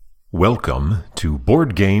Welcome to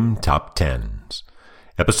Board Game Top Tens,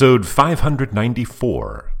 episode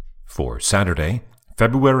 594 for Saturday,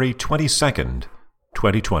 February 22nd,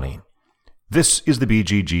 2020. This is the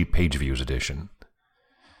BGG Page Views edition.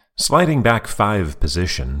 Sliding back 5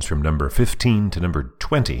 positions from number 15 to number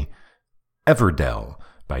 20, Everdell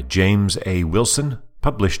by James A. Wilson,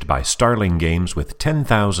 published by Starling Games with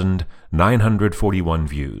 10,941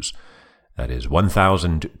 views. That is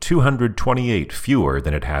 1,228 fewer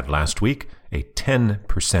than it had last week, a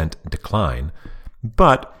 10% decline,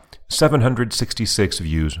 but 766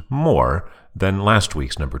 views more than last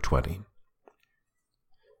week's number 20.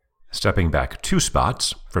 Stepping back 2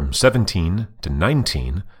 spots, from 17 to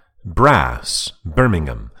 19, Brass,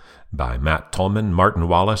 Birmingham, by Matt Tolman, Martin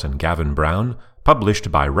Wallace, and Gavin Brown,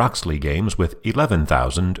 published by Roxley Games with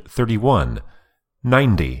 11,031,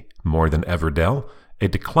 90 more than Everdell, a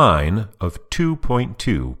decline of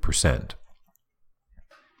 2.2%.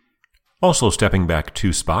 Also stepping back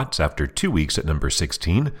 2 spots after 2 weeks at number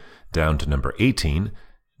 16, down to number 18,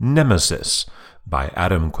 Nemesis by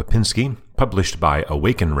Adam Kwapinski, published by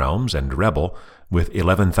Awaken Realms and Rebel, with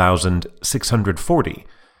 11,640,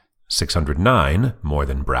 609 more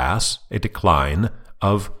than Brass, a decline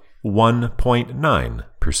of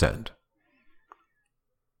 1.9%.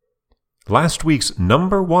 Last week's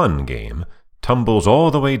number 1 game tumbles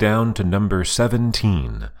all the way down to number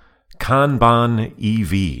 17, Kanban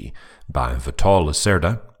EV by Vital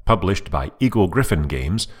Lacerda, published by Eagle Gryphon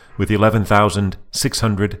Games, with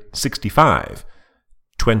 11,665,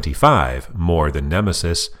 25 more than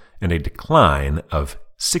Nemesis, and a decline of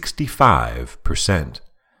 65%.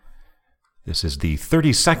 This is the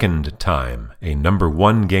 32nd time a number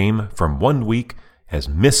 1 game from 1 week has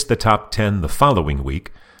missed the top 10 the following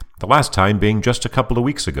week, the last time being just a couple of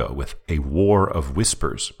weeks ago with A War of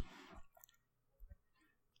Whispers.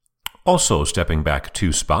 Also stepping back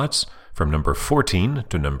 2 spots, from number 14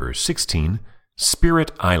 to number 16,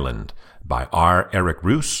 Spirit Island by R. Eric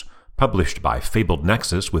Roos, published by Fabled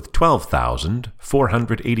Nexus with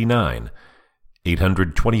 12,489,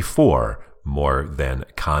 824 more than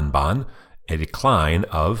Kanban, a decline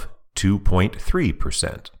of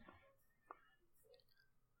 2.3%.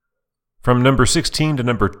 From number 16 to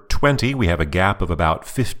number 20, we have a gap of about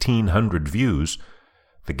 1,500 views.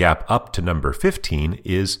 The gap up to number 15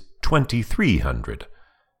 is 2,300.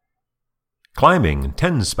 Climbing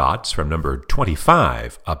 10 spots from number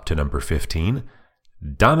 25 up to number 15,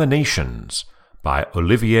 Dominations by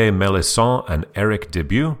Olivier Melisson and Eric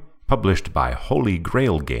Debut, published by Holy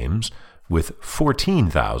Grail Games, with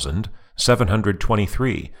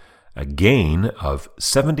 14,723, a gain of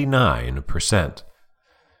 79%.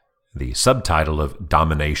 The subtitle of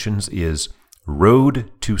Dominations is Road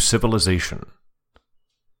to Civilization.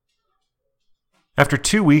 After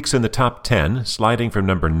 2 weeks in the top 10, sliding from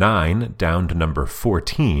number 9 down to number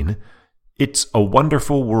 14, It's a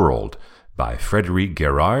Wonderful World by Frédéric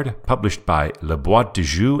Guérard, published by Le Boîte de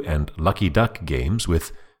Jeu and Lucky Duck Games,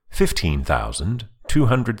 with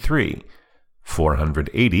 15,203,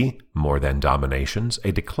 480 more than Dominations,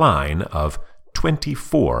 a decline of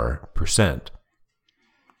 24%.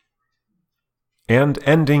 And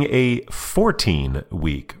ending a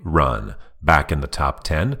 14-week run back in the top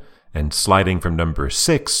 10 and sliding from number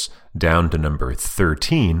 6 down to number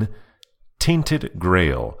 13, Tainted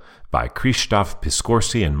Grail by Krzysztof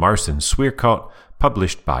Piskorski and Marcin Swierkot,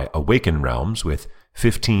 published by Awaken Realms, with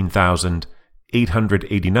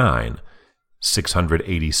 15,889,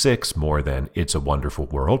 686 more than It's a Wonderful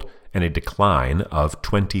World, and a decline of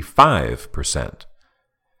 25%.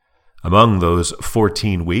 Among those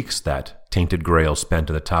 14 weeks that Tainted Grail spent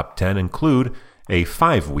in the top 10 include a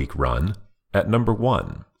 5-week run at number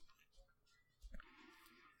 1.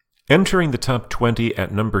 Entering the top 20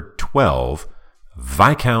 at number 12,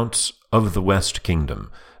 Viscounts of the West Kingdom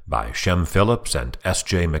by Shem Phillips and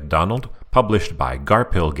S.J. McDonald, published by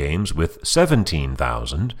Garphill Games, with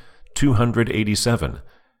 17,287,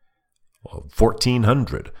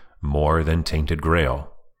 1,400 more than Tainted Grail.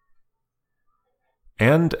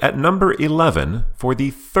 And at number 11, for the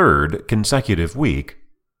 3rd consecutive week,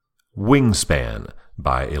 Wingspan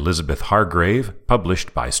by Elizabeth Hargrave,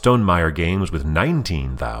 published by Stonemaier Games, with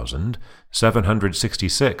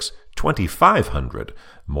 19,766, 2,500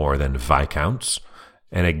 more than Viscounts,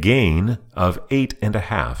 and a gain of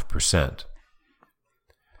 8.5%.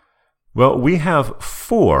 Well, we have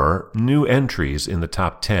 4 new entries in the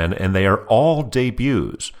top 10, and they are all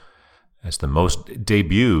debuts. That's the most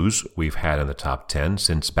debuts we've had in the top 10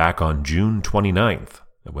 since back on June 29th,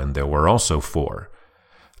 when there were also 4.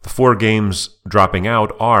 The 4 games dropping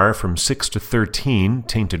out are from 6 to 13,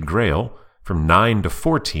 Tainted Grail, from 9 to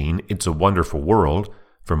 14, It's a Wonderful World,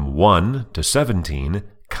 from 1 to 17,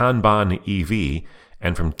 Kanban EV,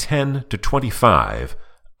 and from 10 to 25,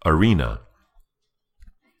 Arena.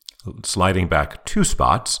 Sliding back 2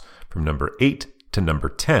 spots, from number 8 to number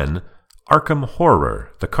 10, Arkham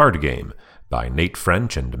Horror, the card game, by Nate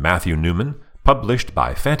French and Matthew Newman, published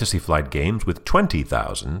by Fantasy Flight Games with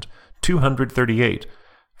 20,238,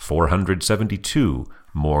 472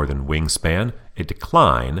 more than Wingspan, a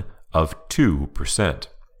decline of 2%.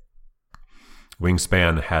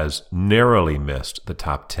 Wingspan has narrowly missed the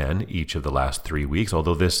top 10 each of the last 3 weeks,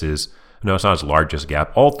 although it's not its largest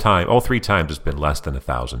gap. All 3 times it's been less than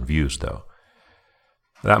 1,000 views, though.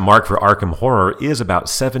 That mark for Arkham Horror is about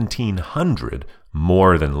 1,700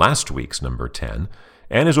 more than last week's number 10,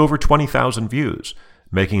 and is over 20,000 views,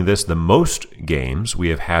 making this the most games we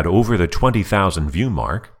have had over the 20,000 view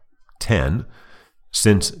mark, 10,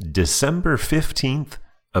 since December 15th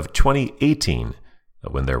of 2018,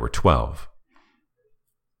 when there were 12.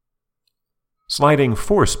 Sliding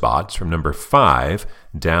 4 spots from number 5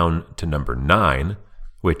 down to number 9,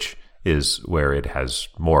 which is where it has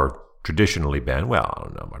more traditionally been. Well, I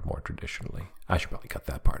don't know about more traditionally. I should probably cut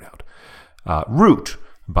that part out. Root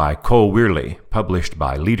by Cole Wehrle, published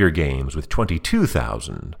by Leader Games with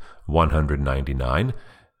 22,199.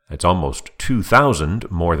 That's almost 2,000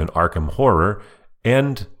 more than Arkham Horror,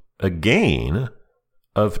 and a gain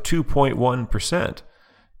of 2.1%.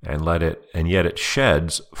 And yet it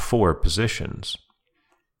sheds 4 positions.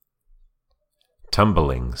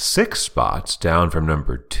 Tumbling 6 spots down from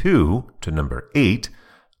number 2 to number 8,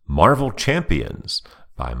 Marvel Champions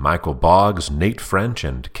by Michael Boggs, Nate French,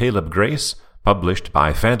 and Caleb Grace, published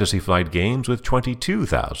by Fantasy Flight Games with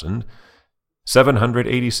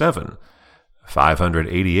 22,787,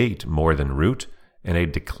 588 more than Root, and a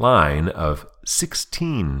decline of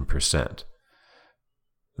 16%.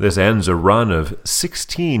 This ends a run of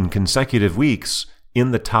 16 consecutive weeks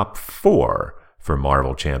in the top 4 for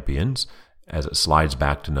Marvel Champions, as it slides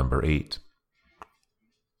back to number 8.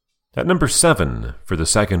 At number 7, for the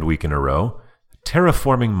second week in a row,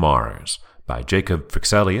 Terraforming Mars by Jacob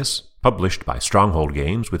Fryxelius, published by Stronghold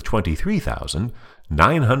Games with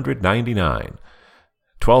 23,999,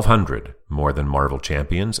 1,200 more than Marvel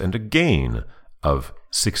Champions, and a gain of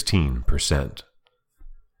 16%.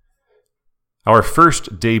 Our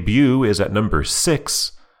first debut is at number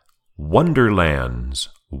 6, Wonderland's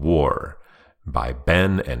War by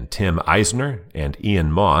Ben and Tim Eisner and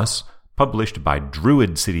Ian Moss, published by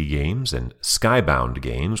Druid City Games and Skybound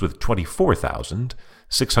Games with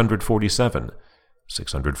 24,647,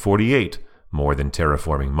 648 more than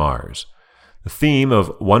Terraforming Mars. The theme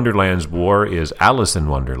of Wonderland's War is Alice in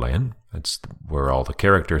Wonderland. That's where all the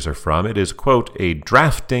characters are from. It is, quote, a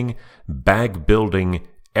drafting, bag-building,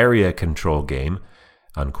 area control game,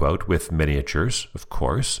 unquote, with miniatures, of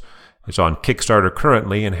course. It's on Kickstarter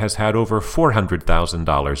currently and has had over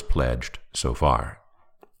 $400,000 pledged so far.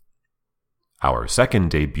 Our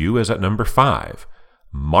second debut is at number 5,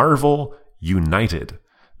 Marvel United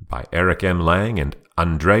by Eric M. Lang and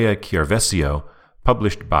Andrea Chiarvesio,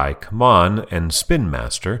 published by CMON and Spin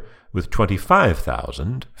Master with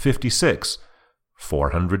 25,056,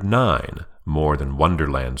 409 more than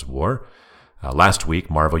Wonderland's War. Last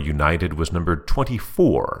week, Marvel United was numbered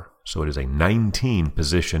 24, so it is a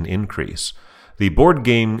 19-position increase. The Board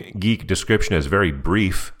Game Geek description is very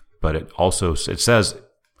brief, but it says,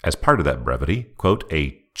 as part of that brevity, quote,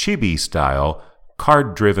 a chibi-style,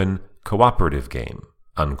 card-driven, cooperative game,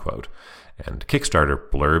 unquote. And Kickstarter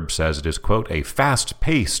blurb says it is, quote, a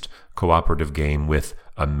fast-paced cooperative game with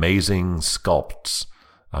amazing sculpts,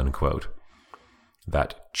 unquote.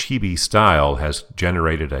 That chibi style has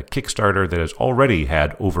generated a Kickstarter that has already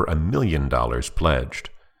had over $1 million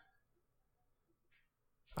pledged.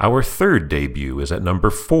 Our third debut is at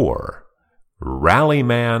number 4,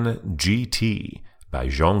 Rallyman GT by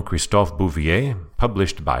Jean-Christophe Bouvier,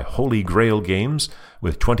 published by Holy Grail Games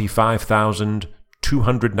with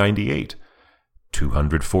 25,298,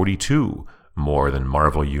 242 more than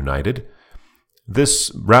Marvel United.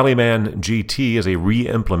 This Rallyman GT is a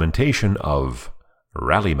re-implementation of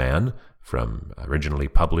Rallyman, from originally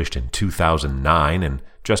published in 2009 and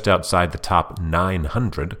just outside the top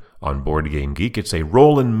 900 on Board Game Geek. It's a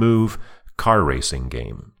roll-and-move car racing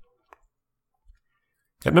game.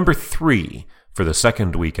 At number 3, for the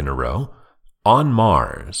second week in a row, On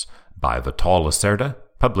Mars by Vital Lacerda,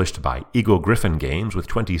 published by Eagle Gryphon Games with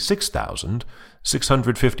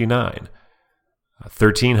 26,659,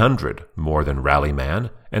 1,300 more than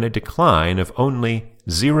Rallyman, and a decline of only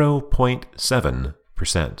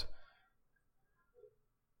 0.7%.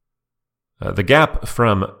 The gap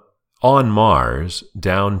from On Mars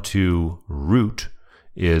down to Root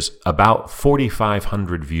is about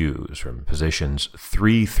 4,500 views from positions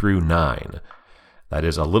 3 through 9. That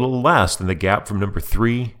is a little less than the gap from number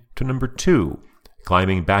 3 to number 2.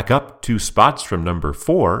 Climbing back up 2 spots from number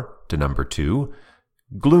 4 to number 2,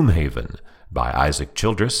 Gloomhaven by Isaac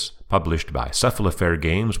Childress, published by Cephalofair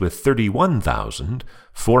Games, with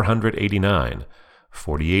 31,489,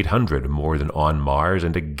 4,800 more than On Mars,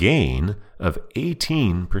 and a gain of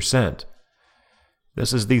 18%.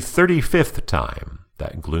 This is the 35th time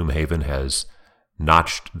that Gloomhaven has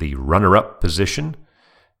notched the runner-up position,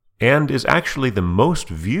 and is actually the most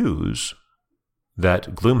views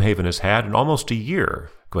that Gloomhaven has had in almost a year,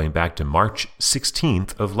 going back to March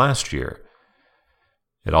 16th of last year.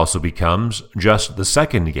 It also becomes just the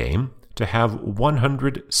second game to have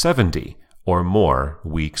 170 or more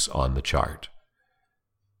weeks on the chart.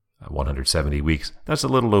 170 weeks, that's a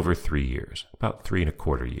little over 3 years, about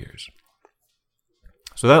 3.25 years.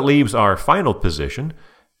 So that leaves our final position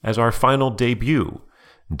as our final debut,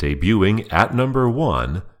 debuting at number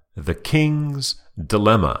 1, The King's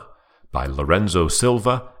Dilemma by Lorenzo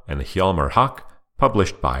Silva and Hjalmar Hach,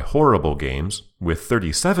 published by Horrible Games, with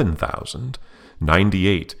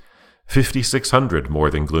 37,098, 5,600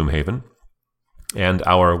 more than Gloomhaven, and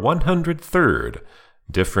our 103rd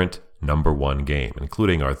different number 1 game,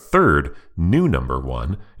 including our 3rd new number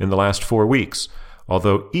 1 in the last 4 weeks,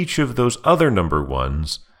 although each of those other number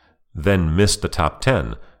 1s then missed the top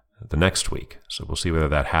 10 the next week. So we'll see whether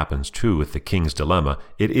that happens too with The King's Dilemma.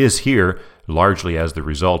 It is here largely as the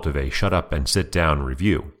result of a shut up and sit down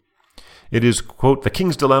review. It is, quote, The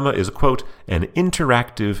King's Dilemma is, quote, an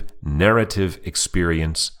interactive narrative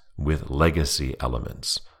experience with legacy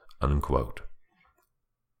elements, unquote.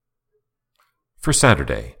 For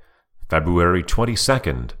Saturday, February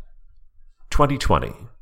 22nd, 2020.